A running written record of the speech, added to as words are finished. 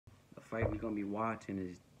fight we're gonna be watching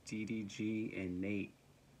is DDG and Nate.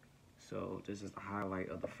 So this is the highlight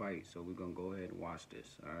of the fight. So we're gonna go ahead and watch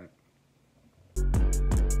this. All right.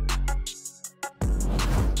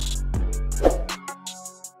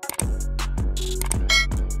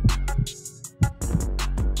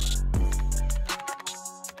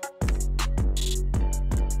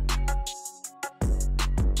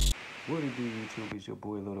 What it do, YouTube? It's your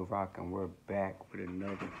boy Lil Rock, and we're back with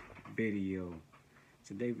another video.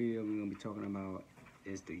 Today's video we're gonna be talking about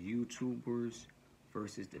is the YouTubers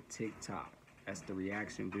versus the TikTok. That's the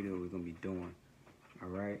reaction video we're gonna be doing. All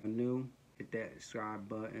right, if you're new, hit that subscribe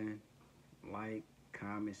button, like,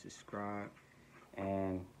 comment, subscribe,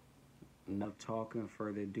 and enough talking.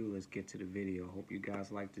 Further ado, let's get to the video. Hope you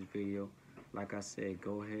guys like this video. Like I said,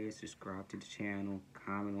 go ahead, subscribe to the channel,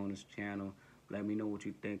 comment on this channel. Let me know what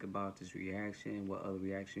you think about this reaction, what other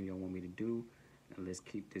reaction y'all want me to do, and let's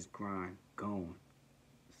keep this grind going.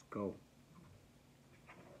 Let's go.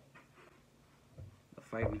 The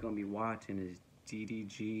fight we're gonna be watching is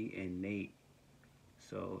DDG and Nate.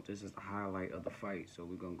 So this is the highlight of the fight. So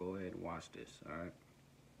we're gonna go ahead and watch this. All right.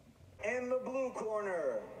 In the blue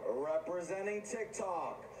corner, representing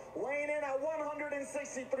TikTok, weighing in at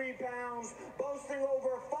 163 pounds, boasting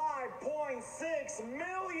over 5.6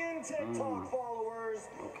 million TikTok followers.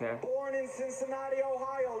 Okay. Born in Cincinnati,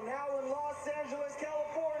 Ohio, now in Los Angeles,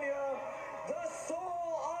 California, the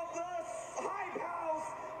soul of the hype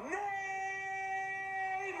house,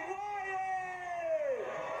 Nate Wyatt.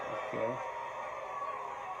 Okay.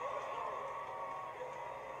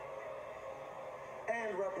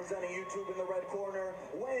 And representing YouTube in the red corner,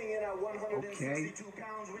 weighing in at 162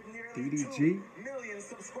 pounds with nearly DDG. 2 million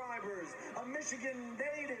subscribers. A Michigan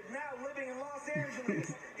native now living in Los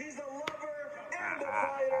Angeles. He's a lover and a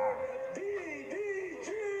fighter. DDG.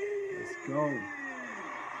 Let's go.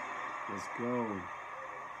 Let's go.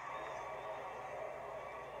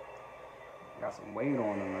 Got some weight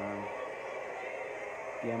on him, man.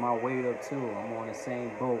 Get my weight up too. I'm on the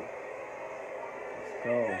same boat. Let's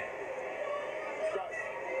go.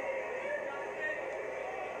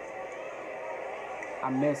 I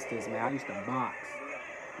miss this, man. I used to box.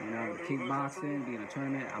 You know, kickboxing, be in a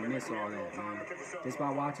tournament. I miss all that, man. Just by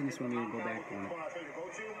watching this one, we can go back on it.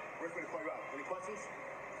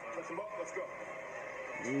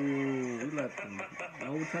 Ooh, we left them.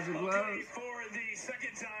 No touching gloves. For the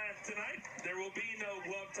second time tonight, there will be no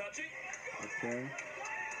glove touching. Okay.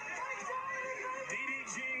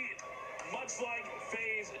 DDG, much like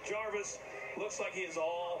FaZe Jarvis, looks like he is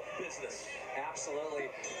all business. Absolutely.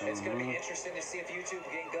 It's going to be interesting to see if YouTube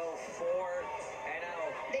can go for, I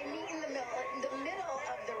know. They meet in the middle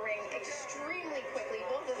of the ring extremely quickly.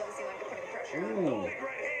 Both of them seem like they're putting pressure on. Ooh. Big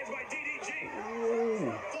right hands by DDG.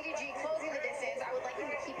 Ooh. DDG closing the distance. I would like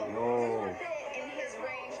him to keep a little bit in his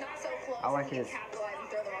range, not so close. I like his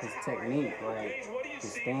technique, like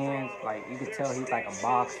his stance, like you could tell he's like a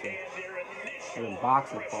boxer. He's been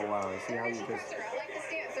boxing for a while. You see how you just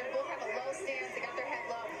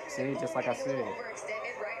see, just like I said.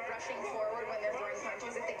 Overextended, right? Rushing forward when they're throwing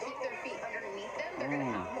punches. If they keep their feet underneath them, they're going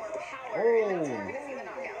to have more power. And that's where we're going to see the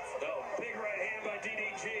knockouts. Oh, big right hand by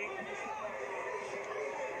DDG.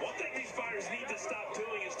 One thing these fighters need to stop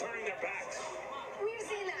doing is turning their backs. We've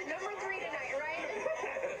seen that. Number 3 tonight, right?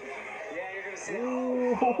 Yeah, you're going to see it. DDG,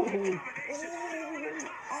 I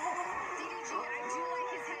do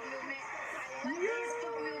like his head movement. I like his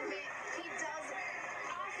foot movement. He does,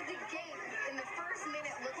 off the gate, in the first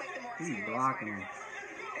minute, look like the more He's blocking him.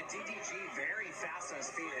 And DDG very fast on his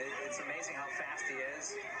feet. It's amazing how fast he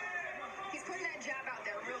is. He's putting that jab out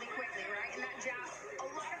there really quickly, right? And that jab, a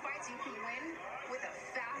lot of fights you can win with a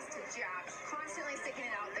fast jab. Constantly sticking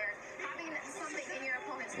it out there. Having something in your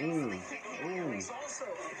opponent's face so they can't hit you. He's also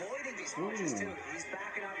avoiding these punches too. He's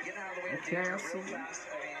backing up, getting out of the way of Okay, danger I real see. fast.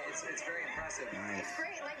 I mean, it's very impressive. Nice. It's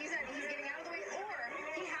great, like you said, he's getting out of the way, or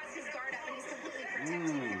he has his guard up and he's completely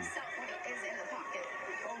protecting himself when he is in the pocket.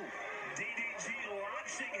 Oh, DDG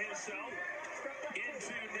launching himself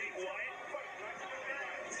into Nate Wyatt.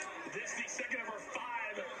 This is the second of our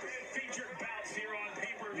 5 featured bouts here on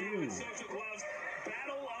pay-per-view and Social Gloves.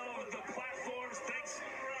 Battle of the Platforms. Thanks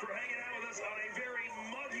for hanging out with us on a very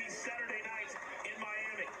muggy Saturday night in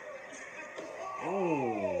Miami.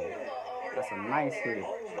 Oh, that's a nice hit.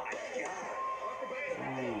 Oh my God.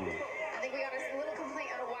 I think we got a little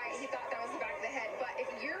complaint out of Wyatt. He thought that was the back of the head, but if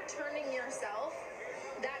you're turning yourself,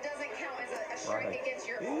 that doesn't count as a strike against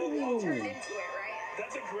your own. You turned into it, right?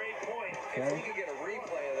 That's a great point. If we could get a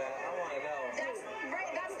replay of that, I want to know. That's right.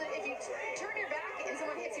 That's the, if you turn your back and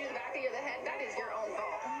someone hits you in the back of the head, that is your own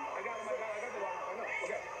fault. I got him. I know.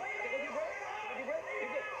 Okay. Take a deep breath. Take a deep breath.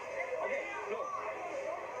 You're good. Okay, look.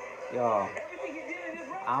 Yo,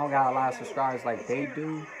 I don't got a lot of subscribers like they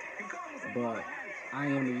do, but I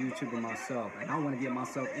am a YouTuber myself, and I want to get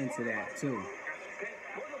myself into that too.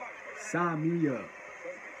 Sign me up.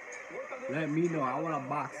 Let me know. I want to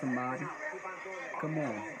box somebody. Come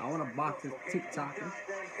on. I want to box a TikToker.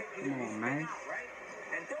 Come on, man.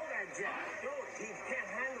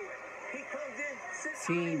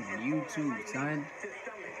 Team YouTube, son.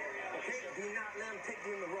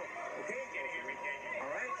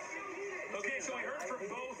 Okay, so we heard from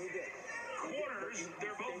both corners.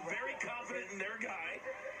 They're both very confident in their guy.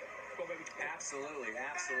 Absolutely,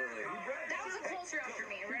 absolutely. That was a close round for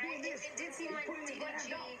me, right? It did seem like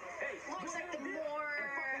DDG looks like the more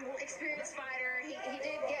experienced fighter. He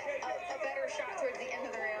did get a better shot towards the end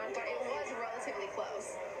of the round, but it was relatively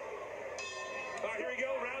close. All right, here we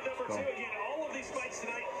go. Round number 2. Again, all of these fights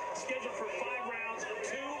tonight scheduled for 5 rounds,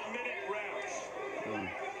 2-minute rounds. All right.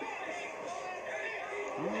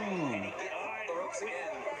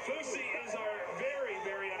 Fusi is our very,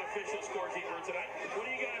 very unofficial scorekeeper tonight. What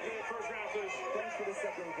do you got for the first round, Fusi? Thanks for the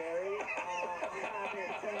second, Gary. I'm here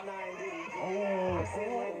 10-9 DDG.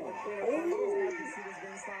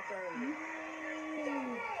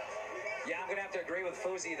 Yeah, I'm going to have to agree with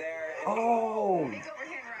Fusi there. Big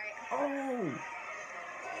overhand right.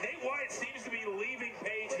 Nate Wyatt seems to be leaving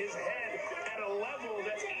Page his head at a level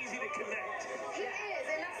that's easy to connect. He is,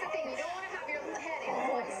 and that's the thing. You don't want to have your head in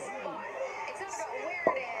one spot. It's not about where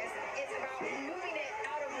it is. It's about moving it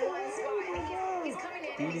out of one spot. And he's coming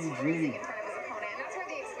in and he's freezing in front of his opponent. And that's where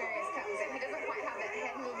the experience comes in. He doesn't quite have that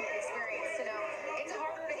head movement experience to know it's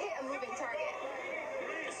harder to hit a moving target.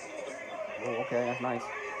 Oh, okay, that's nice.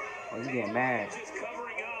 Oh, he's getting mad. Just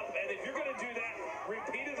covering up, and if you're going to do that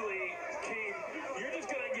repeatedly, King, you're just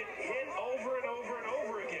going to get hit over and over and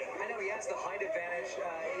over again. I know he has the height advantage.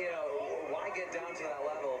 Why get down to that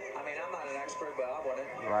level? I mean, I'm not an expert, but I wouldn't.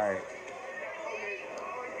 Right.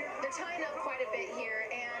 They're tying up quite a bit here,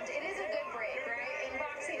 and it is a good break, right? In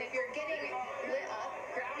boxing, if you're getting lit up,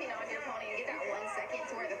 grabbing on your opponent, you get that 1 second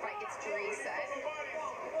to where the fight gets to reset.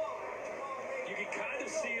 You can kind of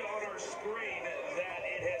see on our screen that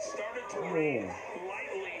it has started to rain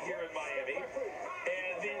lightly here in Miami,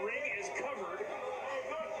 and the ring is covered,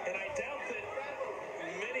 and I doubt that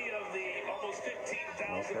many of the almost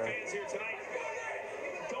 15,000 fans here tonight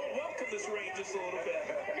don't welcome this rain just a little bit.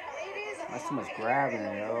 No, it is That's too much hot grabbing, here,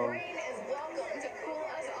 and the yo. rain is welcome to cool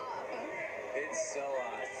us off. It's so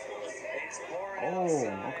hot. It's pouring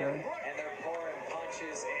outside, okay. and they're pouring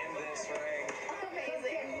punches in this ring.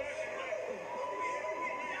 Amazing.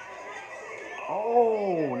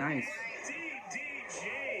 Oh, nice. DDG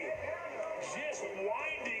just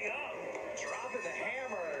winding up. Dropping the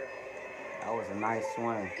hammer. That was a nice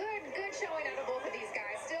swing. Good showing out of both of these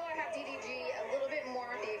guys. Still, I have DDG a little bit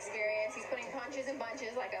more of the experience. He's putting punches and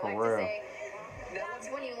bunches, like I like to say. That's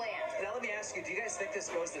when you land. Now let me ask you, do you guys think this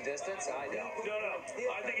goes the distance? I don't. No.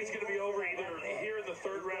 I think it's going to be over either here in the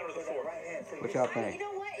 3rd round or the 4th. What y'all think? You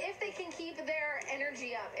know what? If they can keep their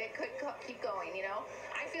energy up, it could keep going, you know?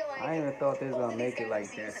 I feel like... I even thought they was going to make it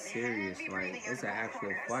like that serious. Like, it's an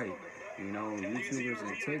actual fight. You know, YouTubers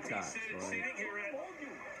and TikToks. Like,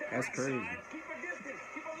 that's crazy.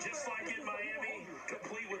 Just like in Miami,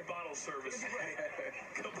 complete with bottle service.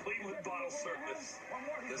 Complete with bottle service.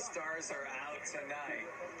 The stars are out tonight.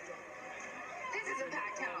 This is a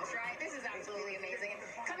packed house, right? This is absolutely amazing.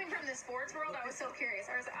 Coming from the sports world, I was so curious.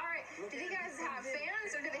 I was like, all right, do these guys have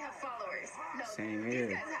fans or do they have followers? No, Same these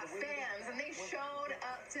here. guys have fans, and they showed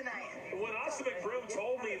up tonight. When Austin McBroom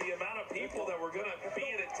told me the amount of people that were going to be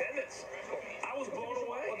in attendance, I was blown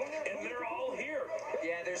away, and they're all here.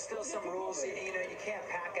 Yeah, there's still some rules. You know, you can't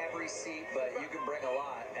pack every seat, but you can bring a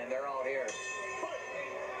lot, and they're all here.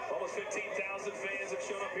 Almost 15,000 fans have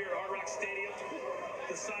shown up here at Hard Rock Stadium,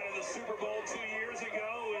 the site of the Super Bowl 2 years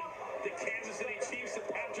ago, and the Kansas City Chiefs and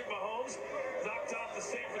Patrick Mahomes knocked off the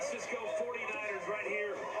San Francisco 49ers right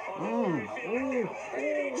here on the field.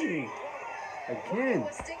 DDG. Again. He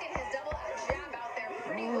was sticking his double-edged jab out there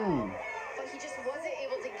pretty well, but he just wasn't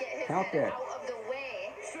able to get his Count head that. out of the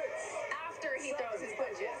way after he throws his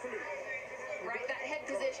punches. Right, that head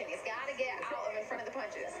position, he's got to get out of in front of the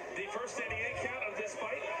punches. The first 88 count of this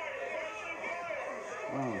fight.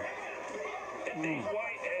 And Nate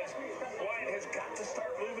Wyatt has got to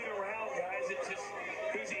start moving around, guys. It's just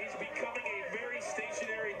he's becoming a very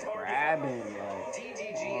stationary target. Grabbing, like.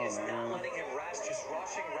 DDG is not letting him rest, just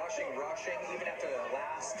rushing, even after the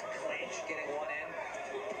last clinch, getting one in.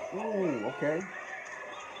 Ooh, okay.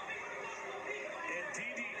 And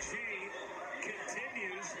DDG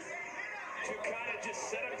continues to kind of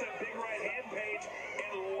just set up that big right hand page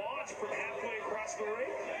and launch from halfway across the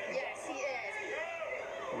ring. Yes, he is.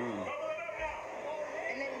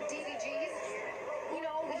 And then DDG, you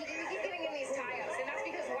know, he keeps getting in these tie-ups, and that's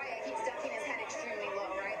because Wyatt keeps ducking his head extremely low,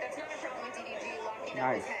 right? That's not a problem with DDG locking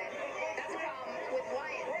up his head. That's a problem with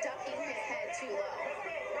Wyatt ducking his head too low.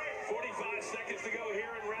 45 seconds to go here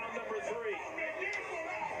in round number 3.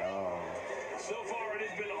 Oh. So far, it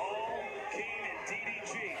has been all Kane and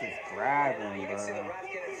DDG. Just grabbing, You can see the bro. ref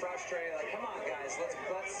getting frustrated. Like, come on, guys, let's.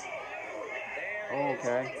 There.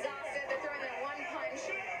 Okay. Exhausted, they're throwing that one punch,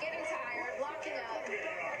 getting tired, locking up.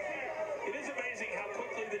 It is amazing how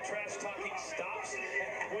quickly the trash talking stops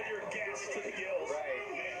when you're gassed to the gills.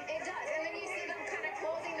 Right. It does, and then you see them kind of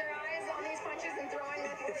closing their eyes on these punches and throwing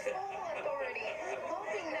with full authority,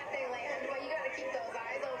 hoping that they land, but you got to keep those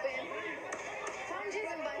eyes open. Punches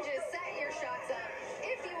and bunches, set your shots up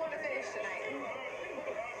if you want to finish tonight.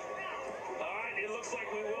 All right, it looks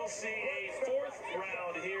like we will see a 4th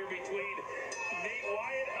round here between Nate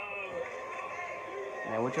Wyatt of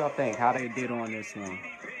Man, what y'all think? How they did on this one?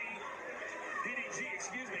 DDG,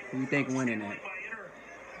 excuse me. Who you think winning it? My inner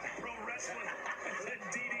pro wrestling. I said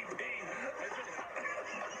DDP.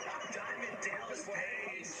 Diamond Dallas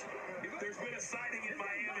Page. There's been a sighting in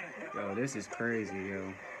Miami. Yo, this is crazy,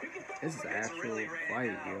 yo. This is an It's actual really ran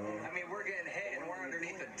fight, now. yo. I mean, we're getting hit and we're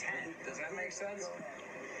underneath a tent. Does that make sense?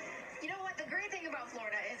 You know what? The great thing about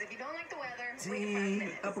Florida is if you don't like the weather, wait 5 Dang,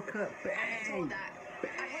 minutes. uppercut, I'm told bang. that.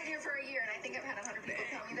 I've lived here for a year, and I think I've had 100 people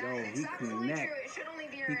tell me that. Yo, and it's he absolutely connect- true. It should only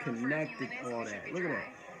be he around for a few connected minutes. all It should that. be Look at dry. that.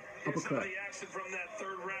 Here's some of Uppercut. the action from that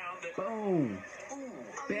 3rd round. Boom.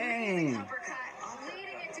 Amazing Bang. uppercut,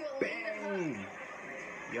 leading into a lead of Bang.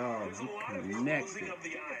 Yo, There's a he lot of closing connected. of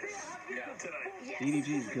the eyes tonight. Yes.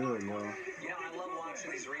 DDG's good, yo. You know, I love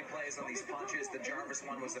watching these replays on these punches. The Jarvis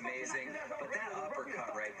one was amazing. But that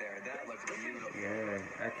uppercut right there, that looked beautiful. Yeah,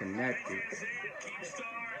 that connected.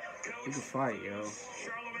 He can fight, yo.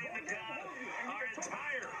 Charlemagne the God, our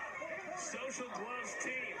entire Social Gloves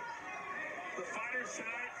team. The fighters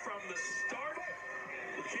tonight from the start,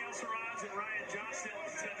 Mikhail Siraj and Ryan Johnson,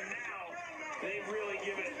 to now, they've really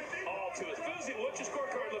given it all to us. Boozy, what's your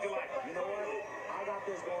scorecard looking like? You know what? I got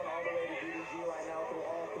this going all the way to DDG right now through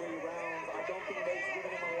all 3 rounds. I don't think they've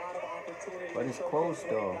given him a lot of opportunity. But it's to close,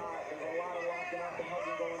 showcase what he though. got. There's a lot of locking up and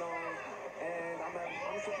hugging going on. And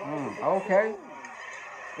I'm surprised. Okay.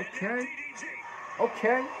 Okay. DDG,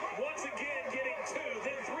 Okay. once again getting 2,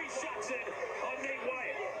 then 3 shots in on Nate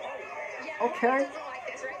Wyatt. Yeah, Okay. Wyatt doesn't like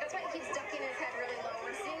this, right? That's why he keeps ducking his head really low.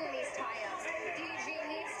 We're seeing these tie-ups. DDG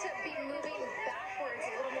needs to be moving backwards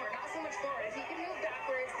a little more, not so much forward. If he can move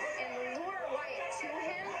backwards and lure Wyatt to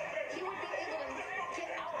him, he would be able to get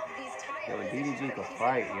out of these tie-ups. Yo, DDG can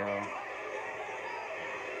fight, yo.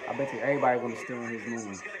 I bet you everybody gonna steal his This moves.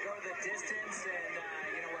 was going to go the distance, and,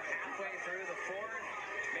 you know, we're halfway through the 4th.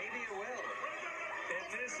 Maybe it will. And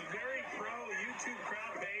this very pro YouTube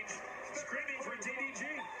crowd page screaming for DDG.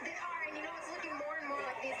 They are, and you know, it's looking more and more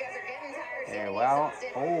like these guys are getting tired, Yeah, getting well,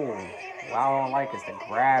 exhausted. oh, And it's, what I don't you like know, is the if they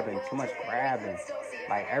have grabbing, will too much to win, we grabbing. could still see a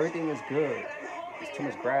Like finish. everything is good. But I'm hoping, It's too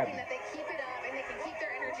much I'm grabbing. hoping that they keep it up and they can keep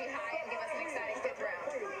their energy high and give us an exciting 5th round.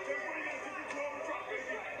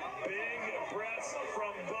 Big breaths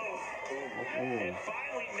from both. Oh, And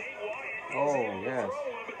finally, Nate Wyatt is Oh, able to yes. throw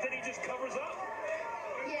him, but then he just covers up.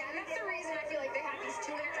 Yeah, and that's the reason I feel like they have these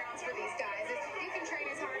 2-minute rounds for these guys. If you can train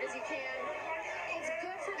as hard as you can, it's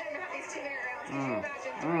good for them to have these 2-minute rounds. Could you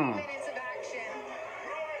imagine 3 minutes of action?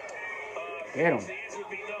 Get him. The answer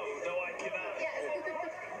would be no. No, I cannot. Yes.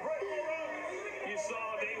 You saw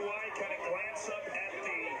Nate Wyatt kind of glance up at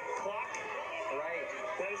the clock. Right.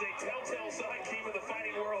 That is a telltale sign, Keem, of the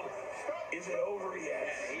fighting world. Is it over yet?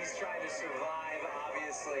 He's trying to survive,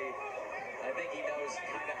 obviously. I think he knows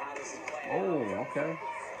kind of how this is playing Oh, out. okay.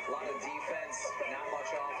 A lot of defense, not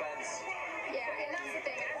much offense. Yeah, and that's the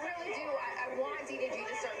thing. I really do. I want DDG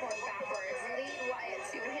to start going backwards, lead Wyatt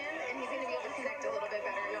to him, and he's going to be able to connect a little bit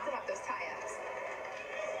better and not have those tie-ups.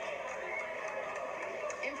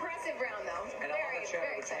 Impressive round, though. And I Very, want to chat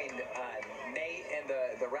very between exciting. Nate and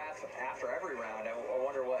the ref after every round. I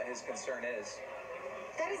wonder what his concern is.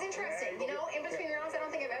 That is interesting. You know, in between rounds, I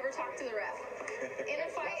don't think I've ever talked to the ref. In a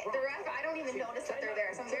fight, the ref, I don't even notice that they're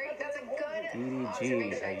there. So that's a good DDG,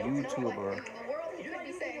 observation. I a don't know what YouTuber. in the world he could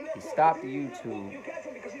be saying. He stopped the YouTube.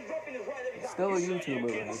 He's still a YouTuber,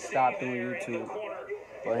 but he stopped doing YouTube.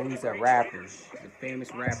 But he's a rapper. He's a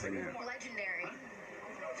famous rapper now. Legendary.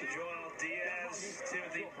 To Joel Diaz,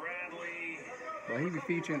 Timothy Bradley. But he be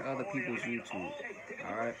featuring other people's YouTube.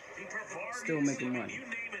 Alright? He provides Still making money. You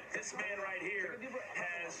name it, this man right here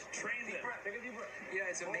has trained them. Yeah,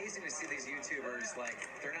 it's amazing to see these YouTubers, like,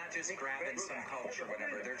 they're not just grabbing some coach or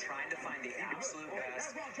whatever. They're trying to find the absolute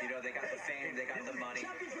best. You know, they got the fame, they got the money.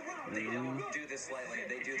 They don't do this lightly.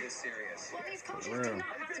 They do this serious. Well, these coaches do not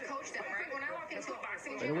have to coach them, right? When I walk into a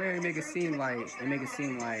boxing But gym, the way they make it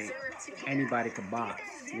seem like anybody could box.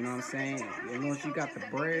 You know what I'm saying? As long as you got the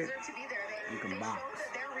bread, you can box.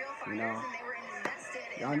 You know?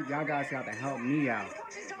 Y'all guys got to help me out.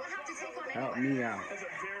 Help me out.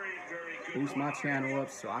 Boost my channel up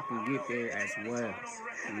so I can get there as well.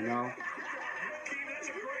 You know?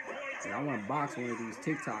 And I want to box one of these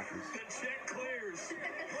TikTokers.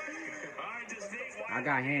 I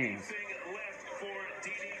got hands.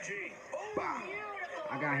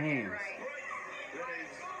 I got hands.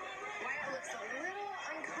 Wyatt looks a little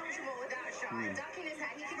uncomfortable with that shot. Ducking his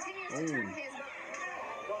head. He continues to turn his...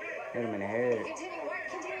 Hit him in the head. Wyatt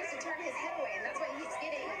continues to turn his head away, and that's why he's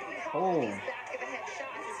getting caught with these back-of-the-head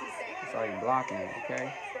shots, as he's saying. That's how you blocking it, okay?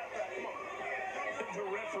 The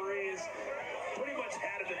referee is pretty much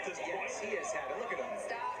had it at this point. Yes, he has had it. Look at him.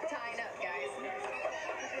 Stop tying up, guys.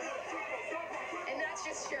 And that's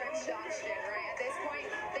just sheer exhaustion, right? At this point,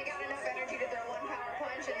 they got enough energy to throw one power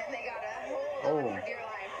punch, and then they got to hold on for dear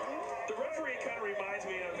life. The referee kind of reminds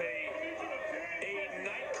me of a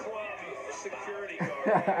nightclub security guard.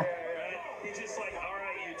 Right? He's just like, all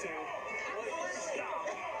right, you two. Stop.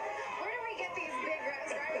 Where do we get these big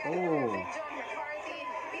refs, right? We got Big John McCarthy.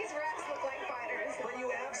 These refs look like fighters. But you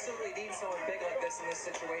absolutely need someone big like this in this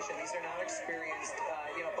situation. These are not experienced,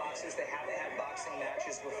 boxers. They haven't had boxing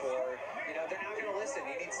matches before. You know, they're not going to listen.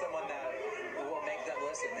 You need someone that will make them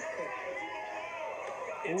listen.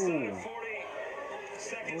 Inside of 40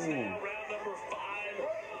 seconds now, round number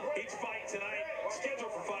 5. Each fight tonight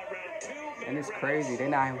scheduled for 5 rounds. 2 And it's crazy. They're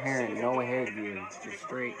not hearing no headgear. Just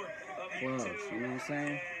straight gloves. You know what I'm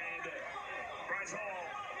saying?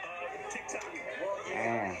 Well,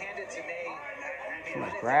 hand it to me. She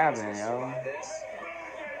was grabbing, yo.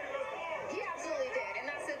 He absolutely did, and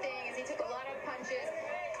that's the thing, is he took a lot of punches,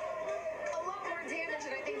 a lot more damage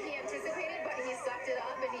than I think he anticipated, but he sucked it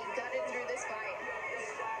up and he gutted through this fight.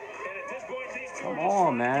 And at this point, these two Come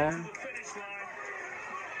on, man. to the finish line.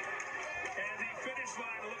 And the finish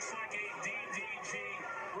line looks like a DDG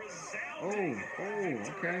resounding.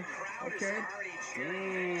 Okay.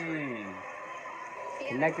 Dang.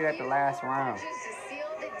 Connected at the last round. Just to seal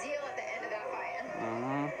the deal at the end of that fight.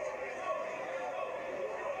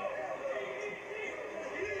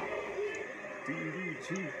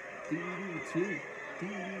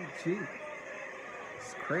 DDG.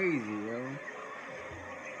 It's crazy, yo.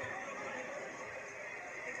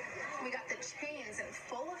 We got the chains in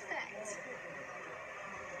full effect.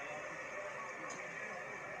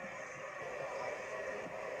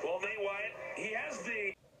 Well, Nate Wyatt, he has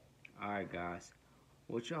the... Alright, guys.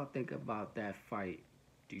 What y'all think about that fight?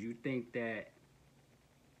 Do you think that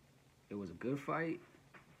it was a good fight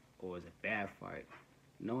or was it a bad fight?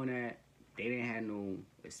 Knowing that they didn't have no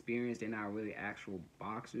experience, they're not really actual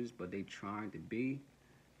boxers, but they trying to be.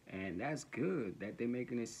 And that's good that they're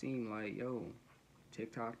making it seem like, yo,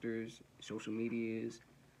 TikTokers, social medias,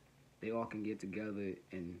 they all can get together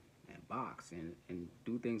and box and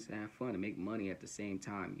do things and have fun and make money at the same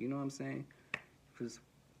time. You know what I'm saying? Because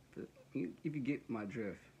if you get my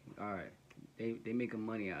drift, all right, they making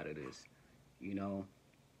money out of this, you know,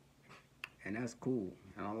 and that's cool,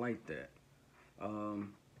 and I like that.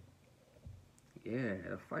 Yeah,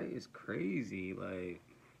 the fight is crazy. Like,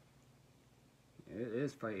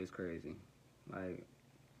 this fight is crazy. Like,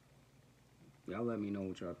 y'all let me know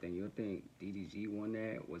what y'all think. You think DDG won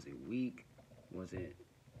that? Was it weak? Was it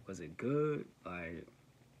good? Like,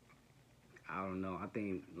 I don't know. I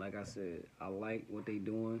think, like I said, I like what they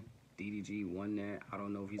doing. DDG won that. I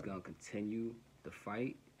don't know if he's gonna continue the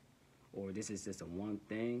fight or this is just a one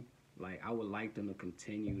thing. Like, I would like them to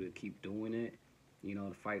continue to keep doing it, you know,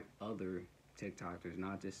 to fight other TikTokers,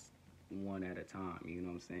 not just one at a time. You know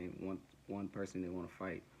what I'm saying? One person they want to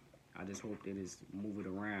fight. I just hope they just move it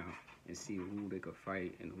around and see who they could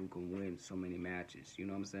fight and who can win so many matches. You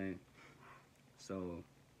know what I'm saying? So,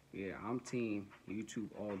 yeah, I'm team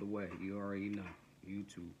YouTube all the way. You already know,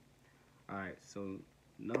 YouTube. Alright, so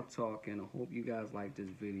enough talking. I hope you guys like this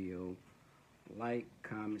video. Like,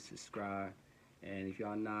 comment, subscribe. And if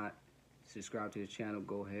y'all not subscribed to the channel,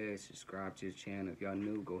 go ahead, subscribe to the channel. If y'all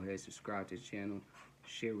new, go ahead, subscribe to the channel.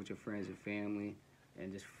 Share with your friends and family.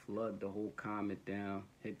 And just flood the whole comment down.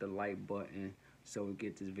 Hit the like button so we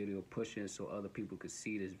get this video pushing so other people could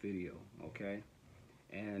see this video, okay?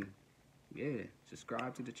 And yeah,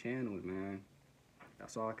 subscribe to the channel, man.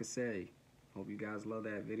 That's all I can say. Hope you guys love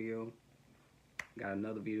that video. Got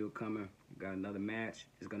another video coming. Got another match.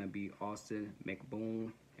 It's gonna be Austin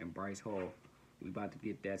McBoone and Bryce Hall. We about to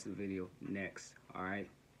get that to the video next. All right,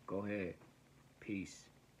 go ahead. Peace.